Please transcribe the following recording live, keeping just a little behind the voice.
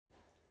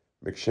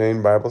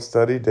McShane Bible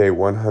Study, day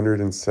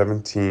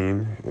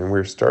 117, and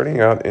we're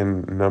starting out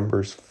in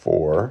Numbers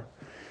 4.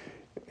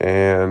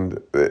 And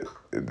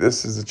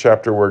this is a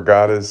chapter where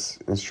God is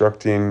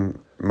instructing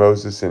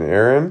Moses and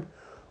Aaron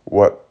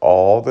what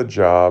all the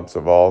jobs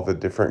of all the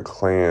different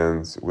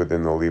clans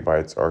within the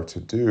Levites are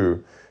to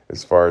do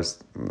as far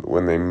as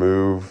when they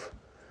move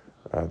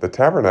the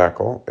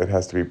tabernacle. It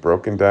has to be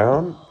broken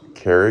down,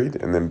 carried,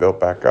 and then built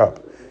back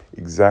up.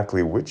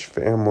 Exactly which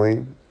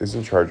family is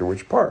in charge of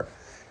which part.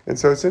 And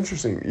so it's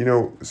interesting,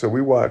 so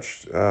we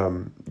watched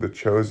The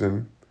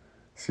Chosen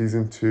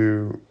season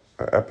 2,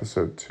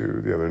 episode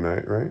 2 the other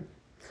night, right?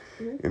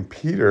 Mm-hmm. And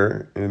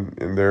Peter,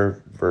 in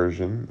their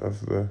version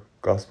of the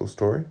gospel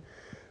story,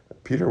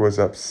 Peter was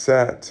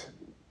upset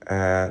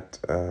at,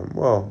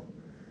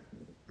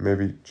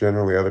 maybe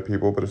generally other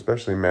people, but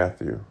especially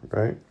Matthew,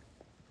 right?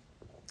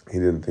 He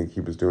didn't think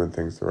he was doing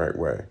things the right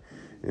way.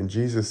 And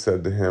Jesus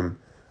said to him,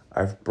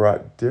 I've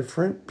brought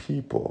different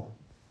people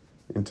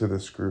into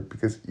this group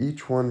because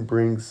each one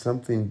brings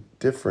something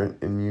different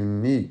and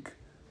unique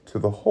to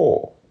the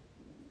whole,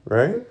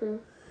 right? Mm-hmm.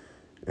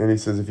 And he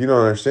says, if you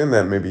don't understand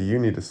that, maybe you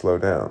need to slow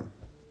down,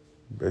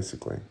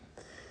 basically.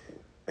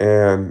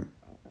 And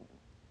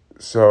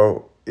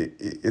so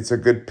it's a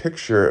good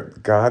picture.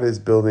 God is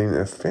building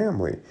a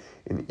family,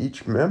 and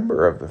each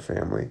member of the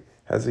family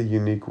has a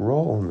unique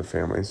role in the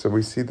family. So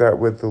we see that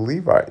with the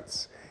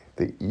Levites.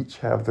 They each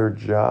have their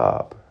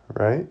job,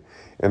 right?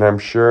 And I'm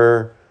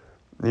sure,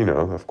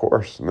 of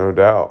course, no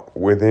doubt,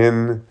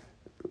 within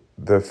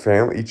the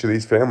family, each of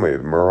these families,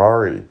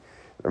 Merari,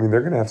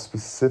 they're going to have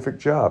specific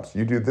jobs.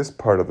 You do this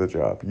part of the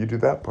job. You do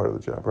that part of the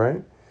job,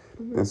 right?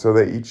 Mm-hmm. And so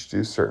they each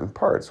do certain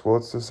parts. Well,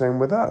 it's the same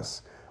with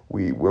us.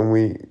 When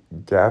we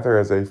gather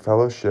as a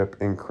fellowship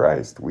in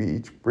Christ, we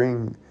each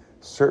bring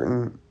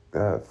certain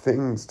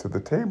things to the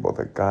table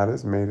that God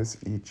has made us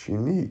each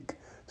unique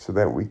so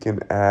that we can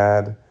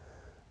add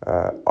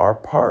our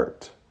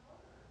part.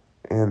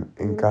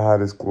 And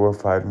God is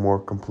glorified more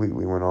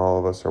completely when all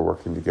of us are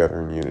working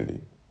together in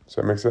unity. Does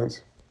that make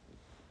sense?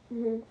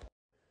 Mm-hmm.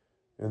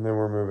 And then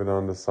we're moving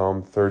on to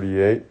Psalm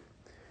 38.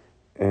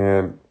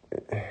 And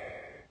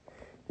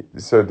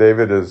so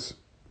David is,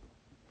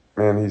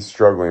 he's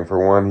struggling.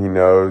 For one, he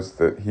knows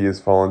that he has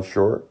fallen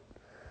short.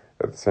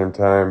 At the same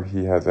time,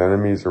 he has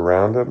enemies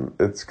around him.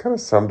 It's kind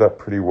of summed up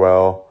pretty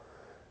well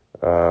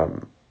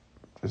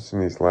just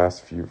in these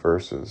last few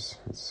verses.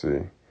 Let's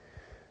see.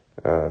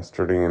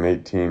 Starting in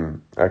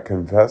 18, I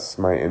confess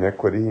my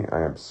iniquity.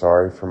 I am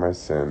sorry for my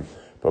sin.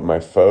 But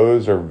my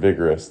foes are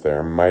vigorous, they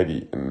are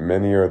mighty, and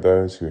many are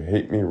those who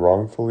hate me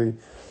wrongfully.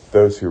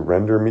 Those who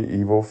render me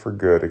evil for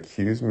good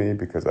accuse me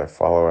because I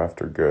follow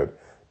after good.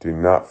 Do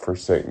not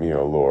forsake me,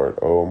 O Lord.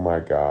 O my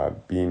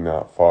God, be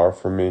not far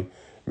from me.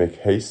 Make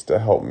haste to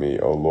help me,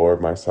 O Lord,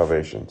 my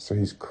salvation. So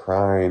he's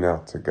crying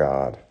out to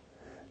God,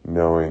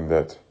 knowing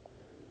that,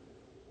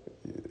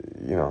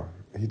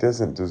 he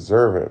doesn't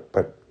deserve it,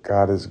 but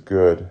God is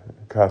good.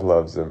 God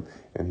loves him,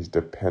 and he's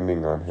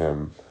depending on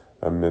him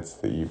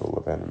amidst the evil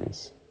of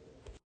enemies.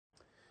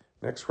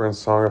 Next, we're in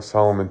Song of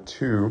Solomon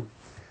 2.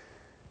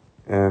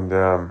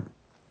 And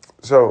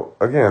so,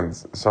 again,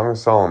 Song of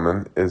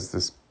Solomon is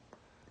this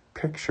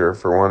picture.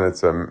 For one,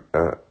 it's a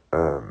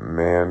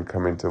man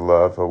coming to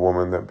love a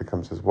woman that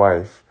becomes his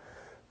wife.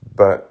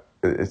 But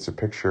it's a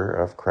picture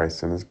of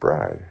Christ and his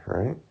bride,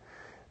 right?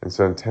 And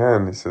so in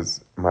 10, he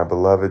says, my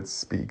beloved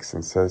speaks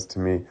and says to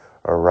me,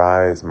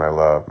 arise, my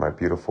love, my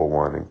beautiful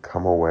one, and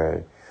come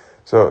away.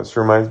 So this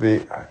reminds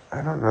me,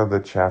 I don't know the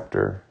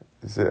chapter.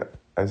 Is it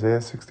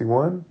Isaiah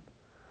 61?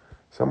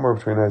 Somewhere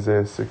between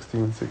Isaiah 60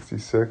 and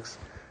 66.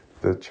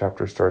 The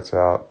chapter starts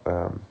out,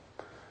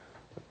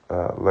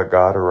 let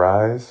God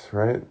arise,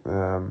 right?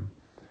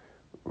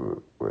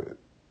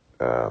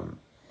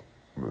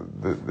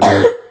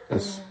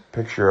 This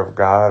picture of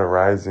God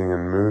arising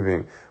and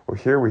moving. Well,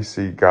 here we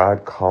see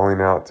God calling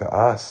out to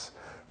us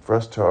for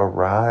us to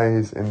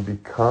arise and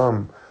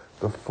become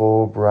the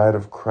full bride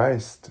of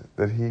Christ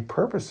that he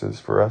purposes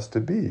for us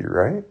to be,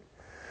 right?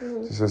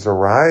 Mm-hmm. He says,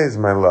 arise,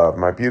 my love,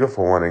 my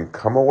beautiful one, and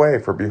come away,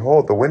 for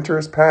behold, the winter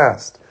is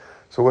past.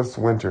 So what's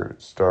winter?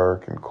 It's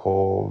dark and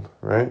cold,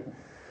 right?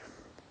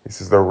 He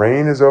says, the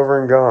rain is over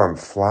and gone.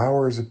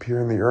 Flowers appear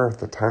in the earth.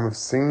 The time of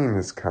singing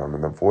has come,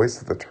 and the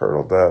voice of the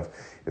turtle dove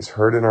is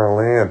heard in our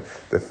land.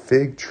 The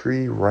fig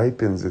tree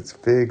ripens its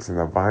figs, and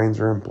the vines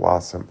are in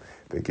blossom.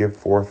 They give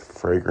forth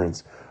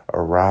fragrance.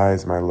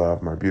 Arise, my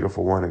love, my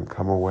beautiful one, and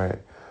come away.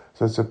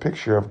 So it's a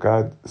picture of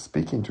God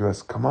speaking to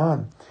us. Come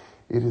on.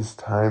 It is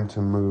time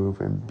to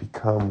move and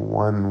become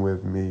one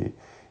with me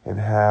and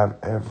have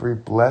every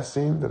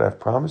blessing that I've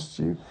promised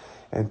you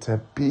and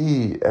to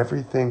be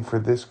everything for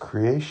this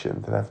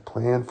creation that I've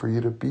planned for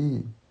you to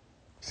be.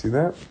 See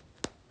that?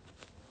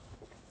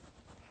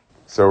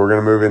 So we're going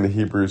to move into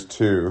Hebrews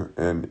 2.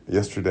 And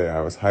yesterday I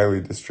was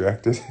highly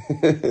distracted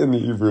in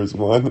Hebrews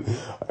 1.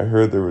 I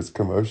heard there was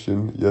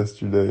commotion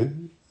yesterday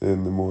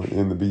in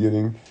the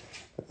beginning.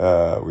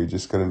 We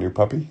just got a new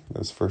puppy. That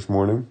was first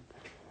morning.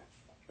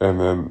 And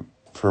then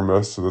for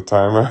most of the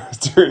time I was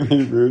doing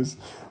Hebrews,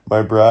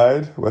 My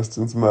bride,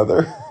 Weston's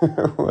mother,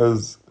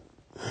 was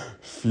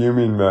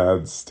fuming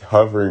mad,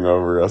 hovering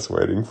over us,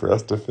 waiting for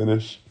us to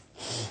finish.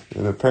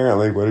 And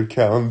apparently, what did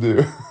Callum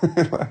do?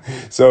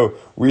 So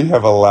we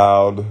have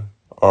allowed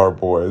our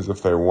boys,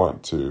 if they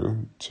want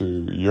to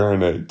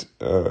urinate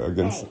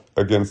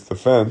against the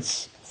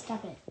fence.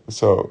 Stop it.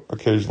 So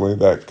occasionally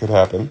that could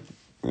happen,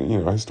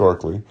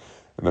 historically.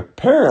 And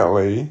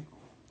apparently,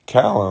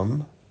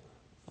 Callum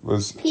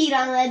was peed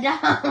on the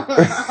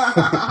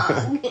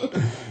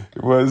dog.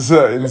 was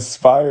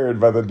inspired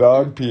by the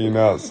dog peeing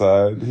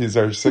outside. He's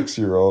our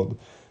 6-year-old.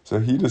 So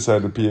he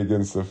decided to pee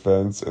against the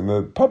fence, and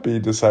the puppy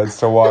decides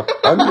to walk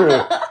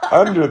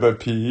under the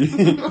pee.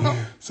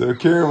 So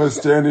Kira was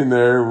standing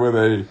there with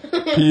a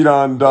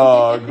peed-on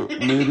dog,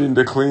 needing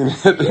to clean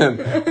it and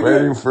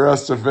waiting for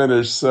us to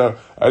finish. So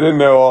I didn't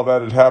know all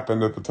that had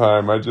happened at the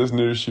time. I just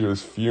knew she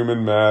was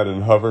fuming mad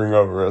and hovering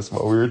over us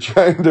while we were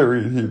trying to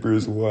read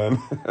Hebrews 1.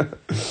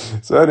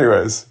 So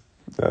anyways,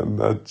 I'm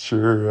not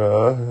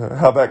sure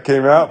how that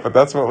came out, but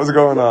that's what was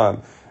going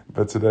on.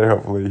 But today,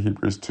 hopefully,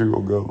 Hebrews 2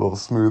 will go a little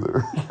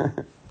smoother.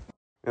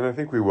 And I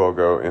think we will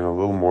go in a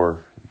little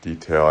more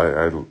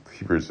detail.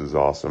 Hebrews is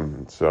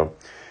awesome. So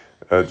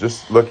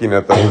just looking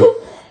at the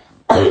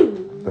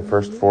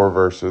first 4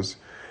 verses.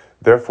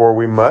 Therefore,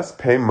 we must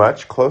pay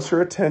much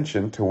closer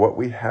attention to what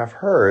we have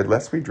heard,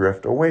 lest we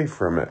drift away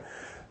from it.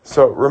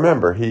 So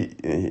remember, he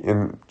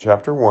in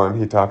chapter 1,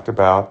 he talked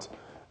about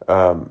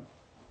the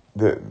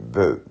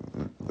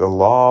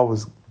law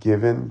was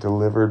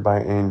delivered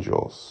by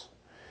angels.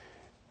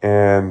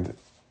 And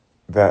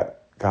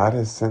that God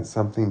has sent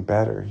something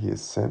better. He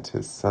has sent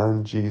his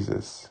son,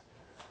 Jesus,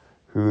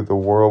 who the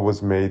world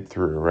was made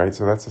through, right?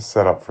 So that's a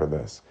setup for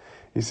this.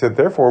 He said,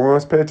 therefore, we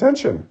must pay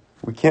attention.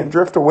 We can't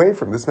drift away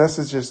from this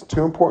message. Is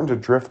too important to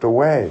drift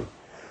away.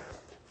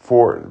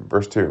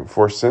 Verse 2,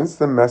 for since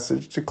the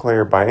message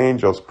declared by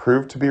angels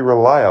proved to be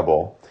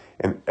reliable,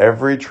 and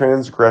every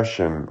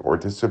transgression or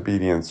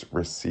disobedience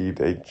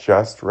received a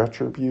just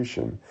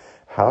retribution,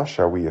 how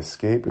shall we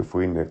escape if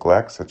we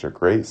neglect such a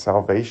great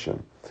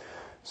salvation?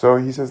 So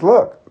he says,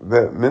 look,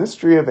 the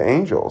ministry of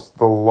angels,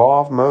 the law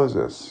of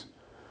Moses,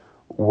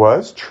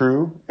 was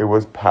true. It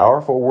was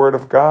powerful word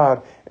of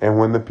God. And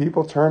when the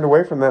people turned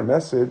away from that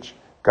message,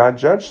 God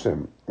judged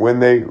them.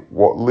 When they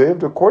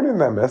lived according to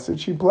that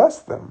message, he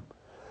blessed them.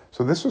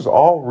 So this was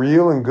all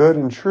real and good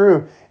and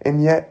true.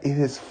 And yet it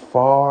is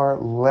far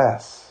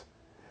less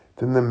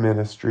than the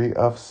ministry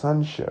of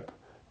sonship,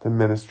 the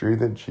ministry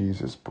that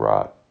Jesus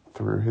brought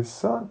through his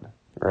son,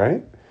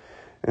 right?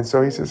 And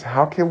so he says,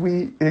 how can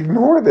we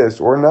ignore this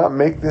or not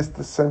make this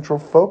the central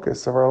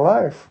focus of our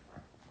life?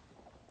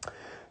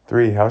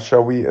 3, how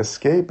shall we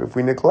escape if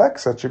we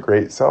neglect such a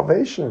great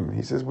salvation?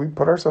 He says, we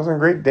put ourselves in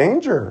great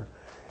danger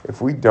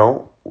if we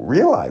don't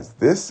realize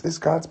this is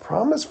God's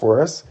promise for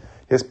us,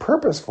 his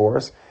purpose for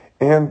us,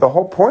 and the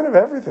whole point of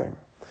everything.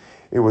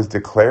 It was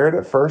declared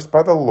at first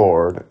by the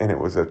Lord, and it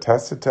was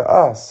attested to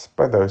us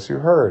by those who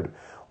heard,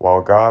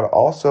 while God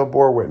also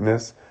bore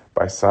witness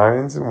by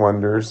signs and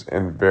wonders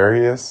and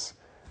various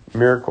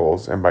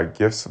miracles and by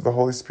gifts of the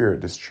Holy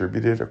Spirit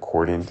distributed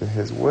according to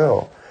his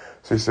will.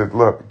 So he said,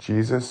 look,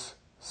 Jesus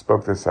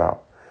spoke this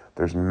out.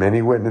 There's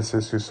many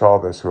witnesses who saw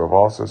this who have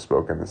also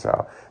spoken this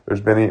out.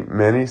 There's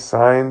many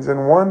signs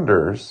and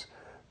wonders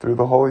through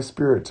the Holy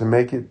Spirit to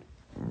make it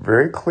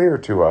very clear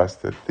to us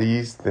that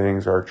these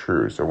things are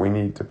true. So we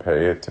need to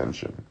pay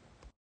attention.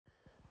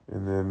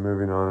 And then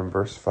moving on in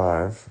verse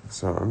 5.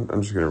 So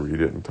I'm just going to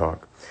read it and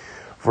talk.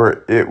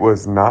 For it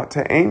was not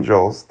to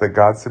angels that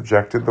God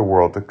subjected the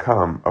world to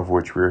come, of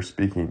which we are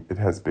speaking. It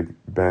has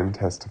been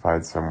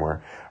testified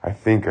somewhere. I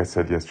think I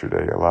said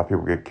yesterday, a lot of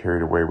people get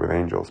carried away with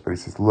angels. But he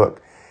says,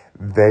 look,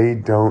 they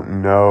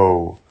don't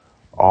know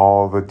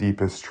all the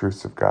deepest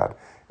truths of God.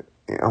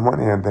 On one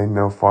hand, they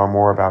know far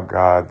more about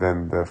God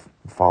than the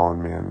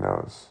fallen man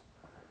knows.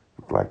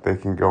 Like they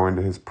can go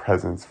into his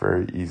presence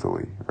very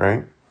easily,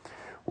 right?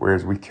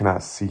 Whereas we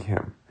cannot see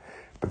him.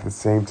 But at the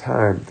same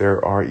time,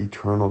 there are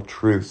eternal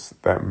truths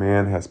that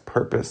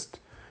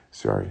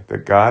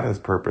that God has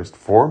purposed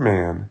for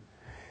man.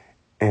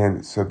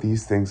 And so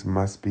these things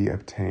must be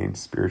obtained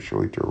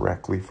spiritually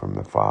directly from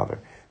the Father.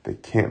 They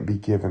can't be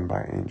given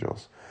by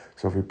angels.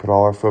 So if we put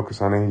all our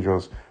focus on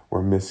angels,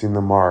 we're missing the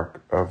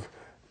mark of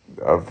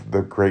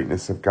the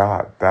greatness of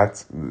God.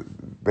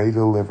 They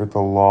delivered the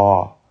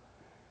law,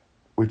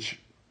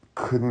 which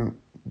couldn't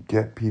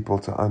get people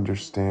to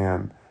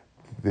understand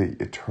the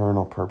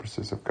eternal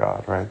purposes of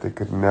God, right? They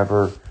could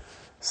never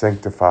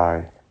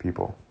sanctify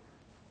people.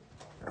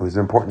 It was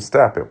an important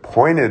step. It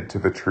pointed to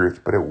the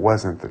truth, but it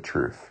wasn't the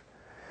truth.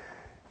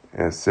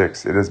 And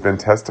 6, it has been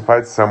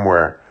testified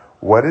somewhere.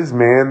 What is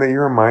man that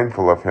you are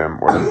mindful of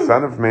him, or the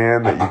son of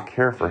man that you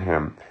care for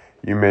him?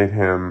 You made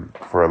him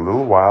for a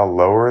little while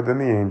lower than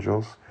the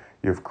angels.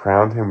 You have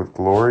crowned him with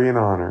glory and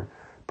honor,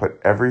 put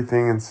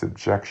everything in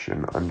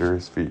subjection under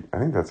his feet. I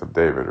think that's of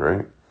David,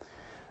 right?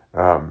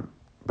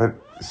 But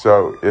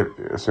so,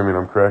 assuming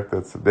I'm correct,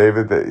 that's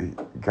David,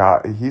 that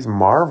God, he's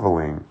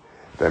marveling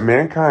that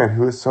mankind,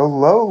 who is so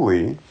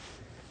lowly,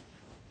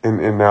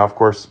 And now, of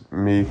course,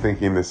 me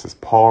thinking this is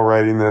Paul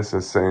writing this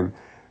as saying,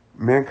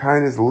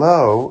 mankind is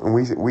low, and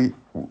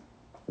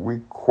we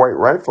quite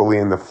rightfully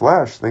in the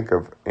flesh think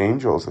of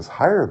angels as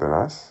higher than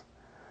us,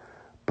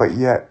 but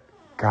yet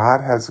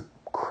God has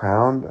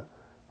crowned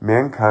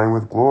mankind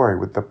with glory,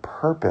 with the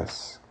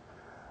purpose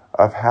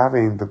of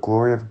having the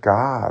glory of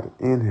God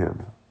in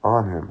him,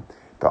 on him,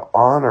 the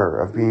honor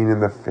of being in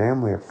the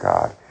family of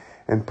God,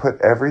 and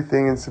put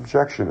everything in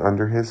subjection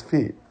under his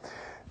feet.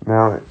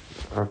 Now,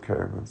 okay,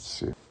 let's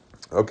see.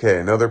 Okay,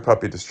 another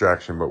puppy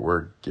distraction, but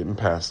we're getting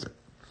past it.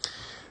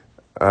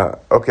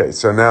 Okay,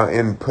 so now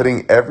in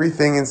putting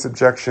everything in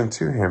subjection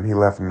to him, he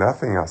left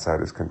nothing outside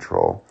his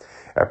control.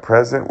 At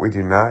present, we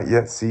do not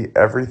yet see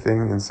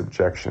everything in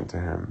subjection to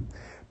him,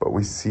 but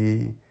we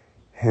see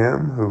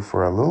him who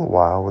for a little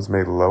while was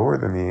made lower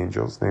than the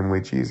angels,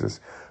 namely Jesus,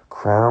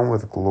 crowned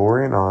with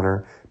glory and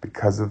honor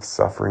because of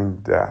suffering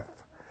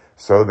death,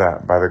 so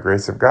that by the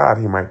grace of God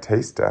he might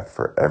taste death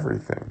for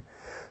everything.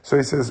 So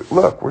he says,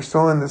 look, we're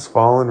still in this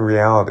fallen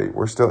reality.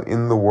 We're still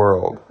in the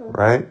world,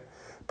 right?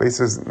 But he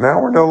says,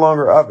 now we're no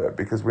longer of it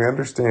because we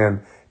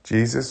understand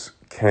Jesus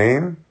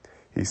came,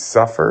 he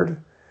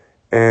suffered,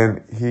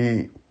 and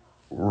he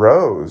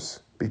rose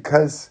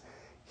because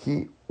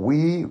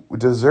we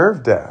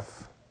deserve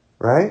death,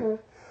 right?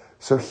 Mm-hmm.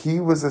 So he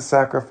was a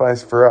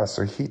sacrifice for us.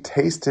 So he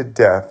tasted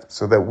death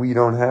so that we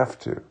don't have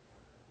to.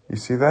 You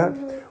see that?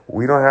 Mm-hmm.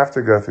 We don't have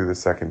to go through the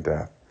second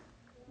death.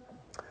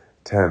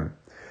 10.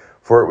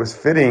 For it was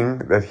fitting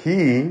that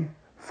he,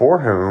 for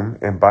whom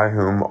and by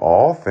whom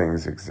all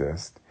things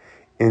exist,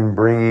 in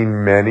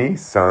bringing many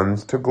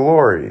sons to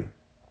glory.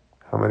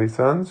 How many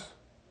sons?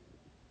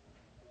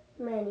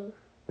 Many.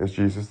 Is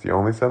Jesus the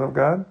only Son of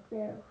God?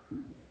 No.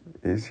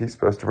 He's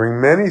supposed to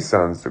bring many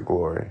sons to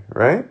glory,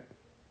 right?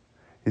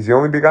 He's the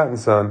only begotten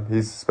Son.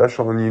 He's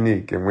special and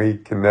unique, and we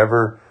can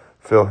never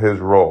fill his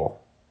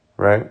role,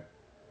 right?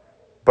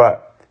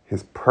 But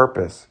his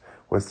purpose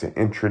was to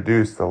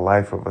introduce the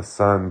life of a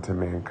son to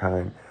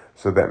mankind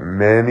so that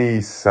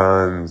many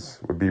sons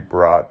would be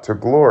brought to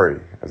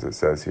glory, as it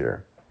says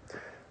here.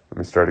 Let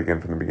me start again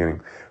from the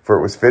beginning. For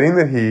it was fitting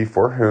that he,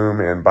 for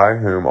whom and by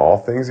whom all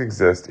things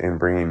exist, in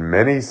bringing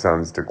many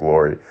sons to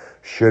glory,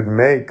 should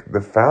make the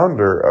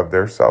founder of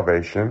their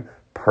salvation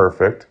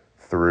perfect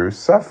through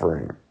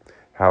suffering.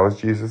 How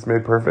is Jesus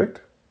made perfect?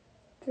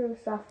 Through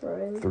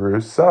suffering. Through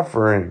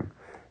suffering.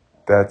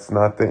 That's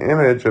not the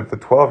image of the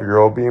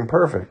 12-year-old being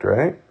perfect,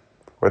 right?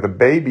 Or the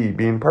baby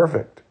being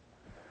perfect.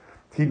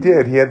 He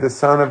did. He had the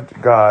Son of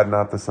God,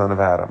 not the son of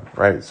Adam,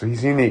 right? So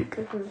he's unique.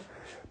 Mm-hmm.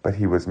 But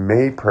he was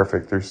made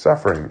perfect through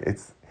suffering.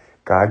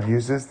 God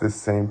uses this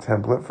same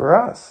template for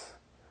us.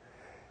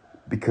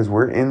 Because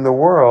we're in the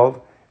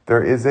world,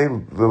 there is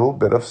a little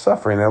bit of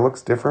suffering. That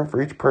looks different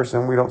for each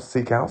person. We don't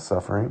seek out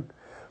suffering.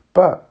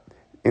 But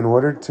in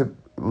order to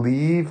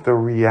leave the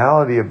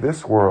reality of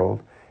this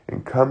world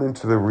and come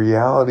into the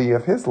reality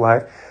of his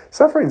life,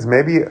 suffering's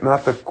maybe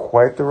not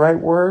quite the right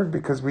word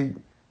because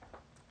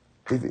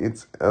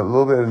it's a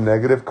little bit of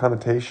negative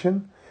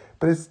connotation,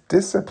 but it's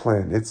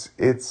discipline.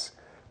 It's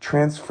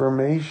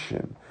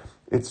transformation.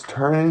 It's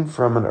turning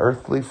from an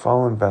earthly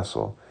fallen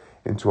vessel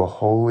into a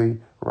holy,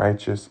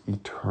 righteous,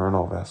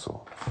 eternal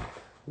vessel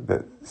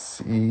that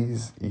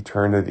sees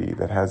eternity,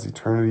 that has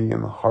eternity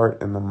in the heart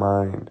and the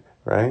mind,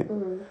 right?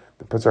 Mm-hmm.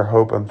 That puts our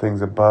hope on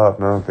things above,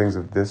 not on things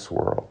of this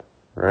world,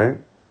 right?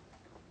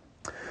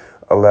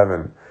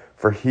 11.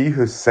 For he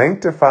who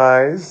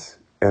sanctifies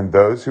and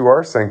those who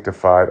are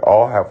sanctified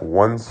all have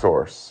one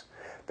source.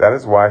 That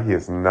is why he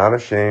is not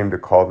ashamed to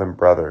call them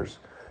brothers.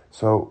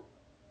 So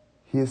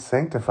he has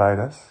sanctified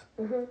us.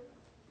 Mm-hmm.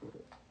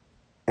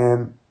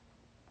 And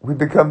we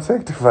become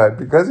sanctified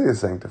because he has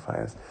sanctified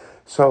us.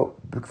 So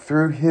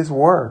through his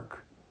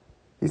work,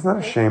 he's not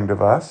ashamed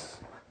of us.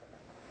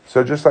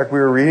 So just like we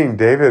were reading,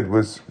 David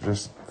was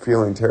just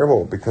feeling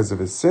terrible because of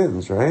his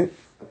sins, right?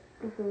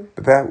 Mm-hmm.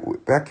 But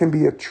that can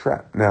be a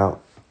trap. Now,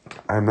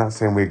 I'm not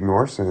saying we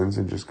ignore sins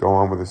and just go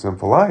on with a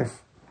sinful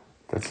life.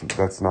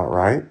 That's not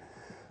right.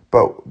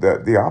 But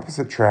the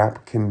opposite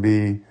trap can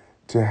be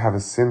to have a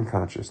sin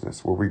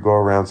consciousness where we go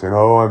around saying,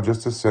 oh, I'm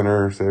just a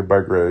sinner saved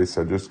by grace.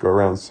 I just go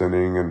around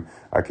sinning and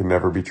I can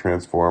never be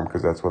transformed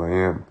because that's what I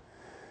am.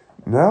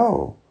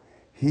 No,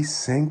 he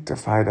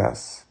sanctified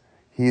us.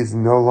 He is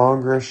no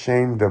longer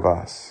ashamed of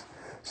us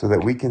so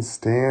that we can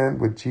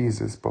stand with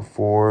Jesus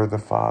before the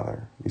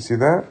Father. You see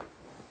that?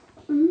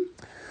 Mm-hmm.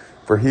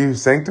 For he who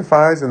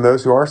sanctifies and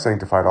those who are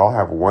sanctified all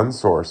have one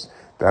source.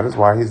 That is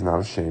why he's not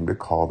ashamed to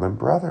call them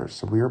brothers.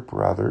 So we are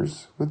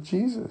brothers with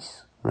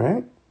Jesus,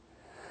 right?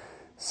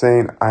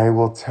 Saying, I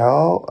will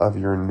tell of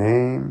your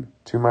name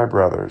to my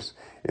brothers.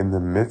 In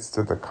the midst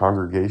of the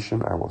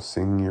congregation, I will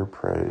sing your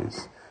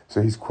praise.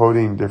 So he's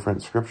quoting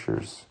different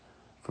scriptures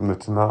from the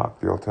Tanakh,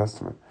 the Old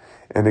Testament.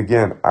 And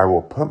again, I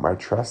will put my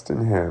trust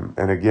in him.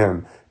 And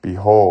again,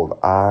 behold,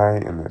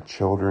 I and the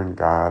children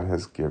God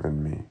has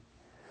given me.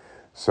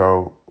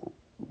 So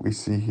we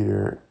see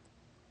here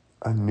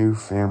a new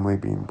family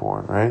being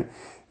born, right?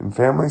 And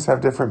families have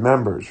different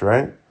members,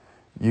 right?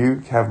 You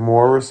have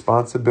more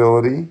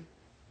responsibility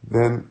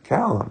than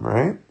Callum,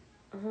 right?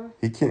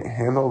 He can't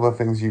handle the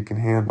things you can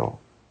handle.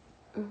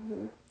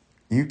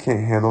 You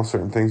can't handle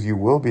certain things you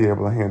will be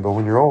able to handle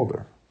when you're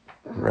older,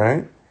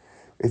 right?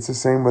 It's the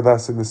same with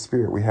us in the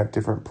Spirit. We have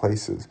different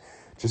places.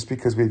 Just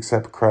because we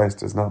accept Christ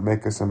does not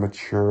make us a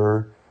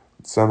mature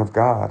son of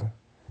God.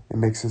 It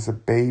makes us a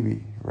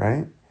baby,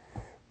 right?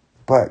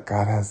 But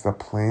God has the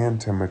plan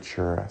to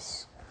mature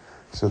us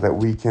so that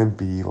we can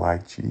be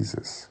like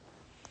Jesus.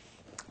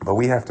 But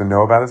we have to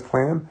know about his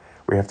plan.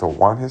 We have to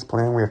want his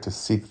plan. We have to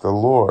seek the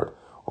Lord.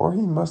 Or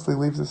he mostly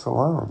leaves us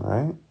alone,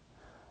 right?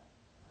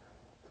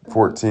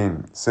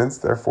 14. Since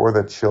therefore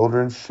the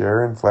children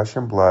share in flesh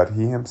and blood,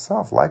 he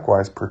himself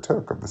likewise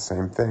partook of the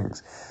same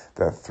things,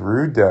 that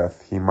through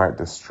death he might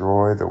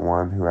destroy the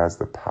one who has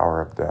the power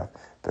of death,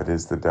 that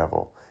is the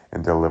devil,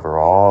 and deliver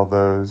all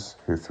those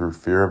who through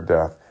fear of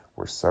death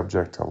were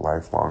subject to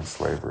lifelong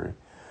slavery.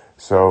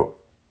 So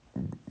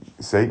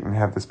Satan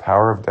had this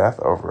power of death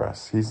over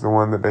us. He's the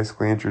one that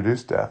basically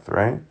introduced death,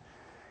 right?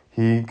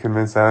 He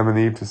convinced Adam and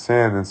Eve to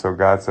sin, and so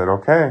God said,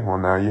 okay, well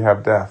now you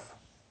have death.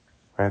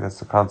 Right? That's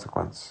the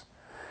consequence.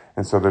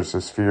 And so there's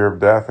this fear of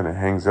death, and it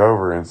hangs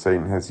over, and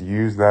Satan has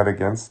used that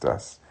against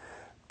us.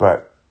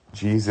 But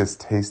Jesus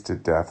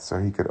tasted death so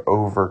he could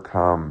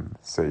overcome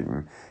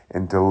Satan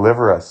and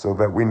deliver us so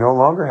that we no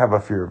longer have a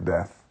fear of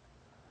death.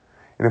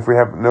 And if we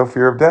have no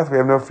fear of death, we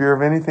have no fear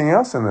of anything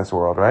else in this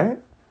world, right?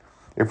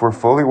 If we're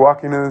fully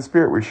walking in the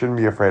Spirit, we shouldn't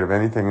be afraid of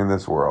anything in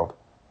this world.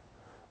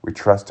 We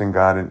trust in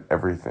God in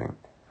everything.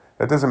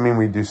 That doesn't mean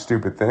we do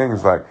stupid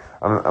things like,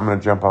 I'm going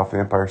to jump off the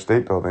Empire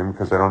State Building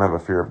because I don't have a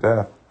fear of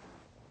death.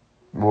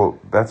 Well,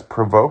 that's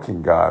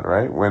provoking God,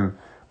 right?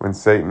 When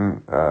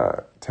Satan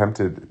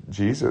tempted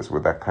Jesus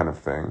with that kind of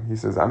thing, he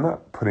says, I'm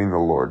not putting the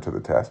Lord to the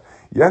test.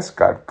 Yes,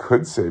 God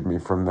could save me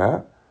from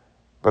that,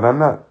 but I'm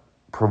not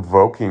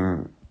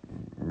provoking,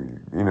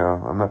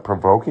 I'm not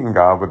provoking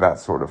God with that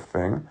sort of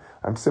thing.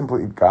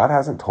 God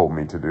hasn't told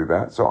me to do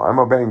that, so I'm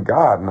obeying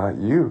God, not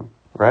you,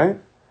 right?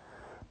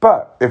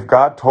 But if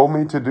God told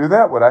me to do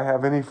that, would I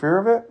have any fear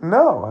of it?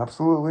 No,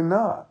 absolutely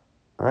not,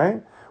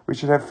 right? We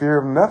should have fear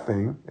of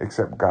nothing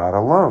except God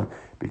alone,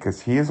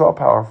 because he is all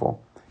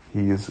powerful.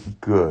 He is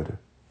good,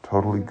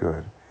 totally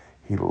good.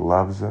 He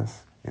loves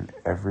us, and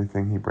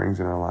everything he brings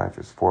in our life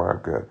is for our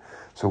good.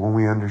 So when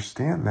we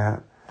understand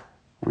that,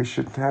 we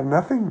should have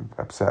nothing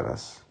upset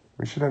us.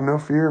 We should have no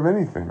fear of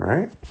anything,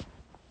 right?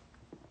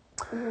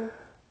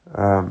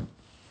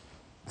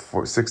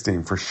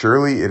 16, for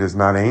surely it is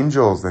not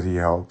angels that he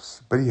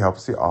helps, but he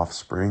helps the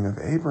offspring of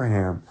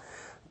Abraham.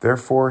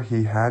 Therefore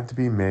he had to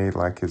be made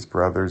like his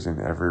brothers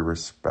in every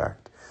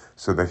respect,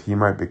 so that he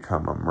might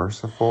become a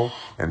merciful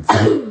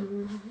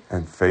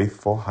and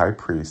faithful high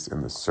priest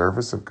in the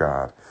service of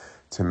God,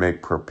 to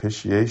make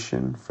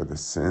propitiation for the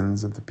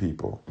sins of the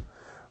people.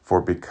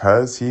 For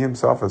because he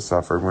himself has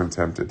suffered when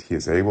tempted, he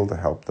is able to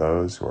help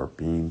those who are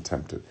being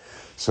tempted.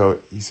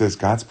 So he says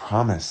God's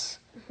promise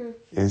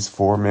is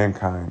for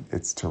mankind.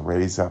 It's to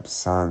raise up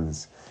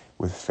sons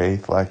with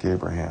faith like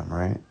Abraham,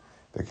 right?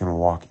 That can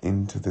walk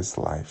into this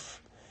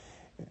life.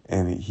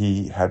 And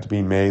he had to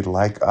be made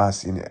like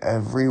us in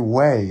every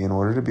way in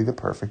order to be the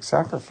perfect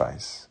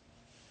sacrifice.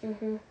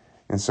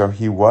 And so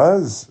he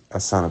was a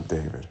son of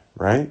David,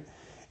 right?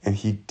 And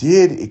he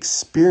did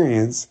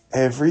experience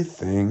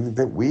everything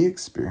that we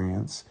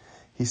experience.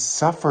 He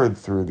suffered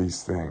through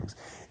these things.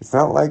 It's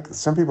not like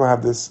some people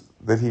have this,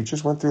 that he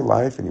just went through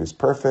life and he was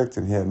perfect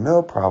and he had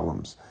no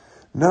problems.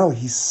 No,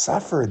 he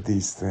suffered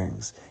these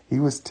things. He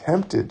was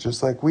tempted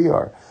just like we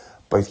are,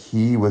 but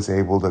he was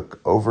able to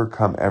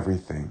overcome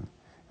everything.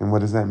 And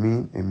what does that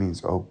mean? It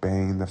means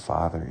obeying the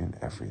Father in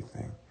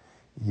everything.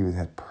 He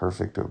had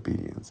perfect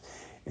obedience.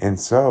 And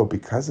so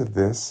because of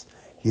this,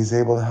 he's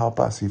able to help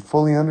us. He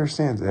fully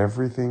understands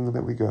everything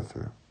that we go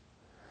through.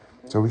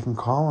 So we can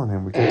call on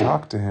him. We can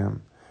talk to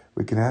him.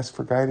 We can ask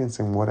for guidance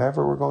in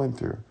whatever we're going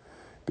through,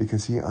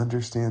 because he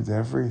understands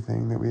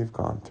everything that we have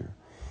gone through.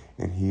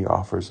 And he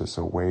offers us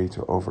a way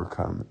to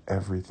overcome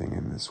everything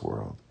in this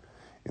world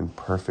in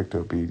perfect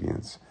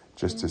obedience,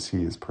 just as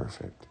he is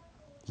perfect.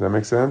 Does that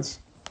make sense?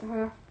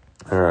 All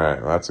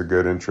right. Well, that's a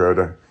good intro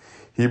to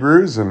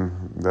Hebrews,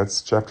 and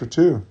that's chapter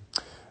 2.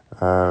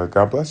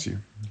 God bless you.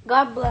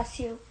 God bless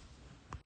you.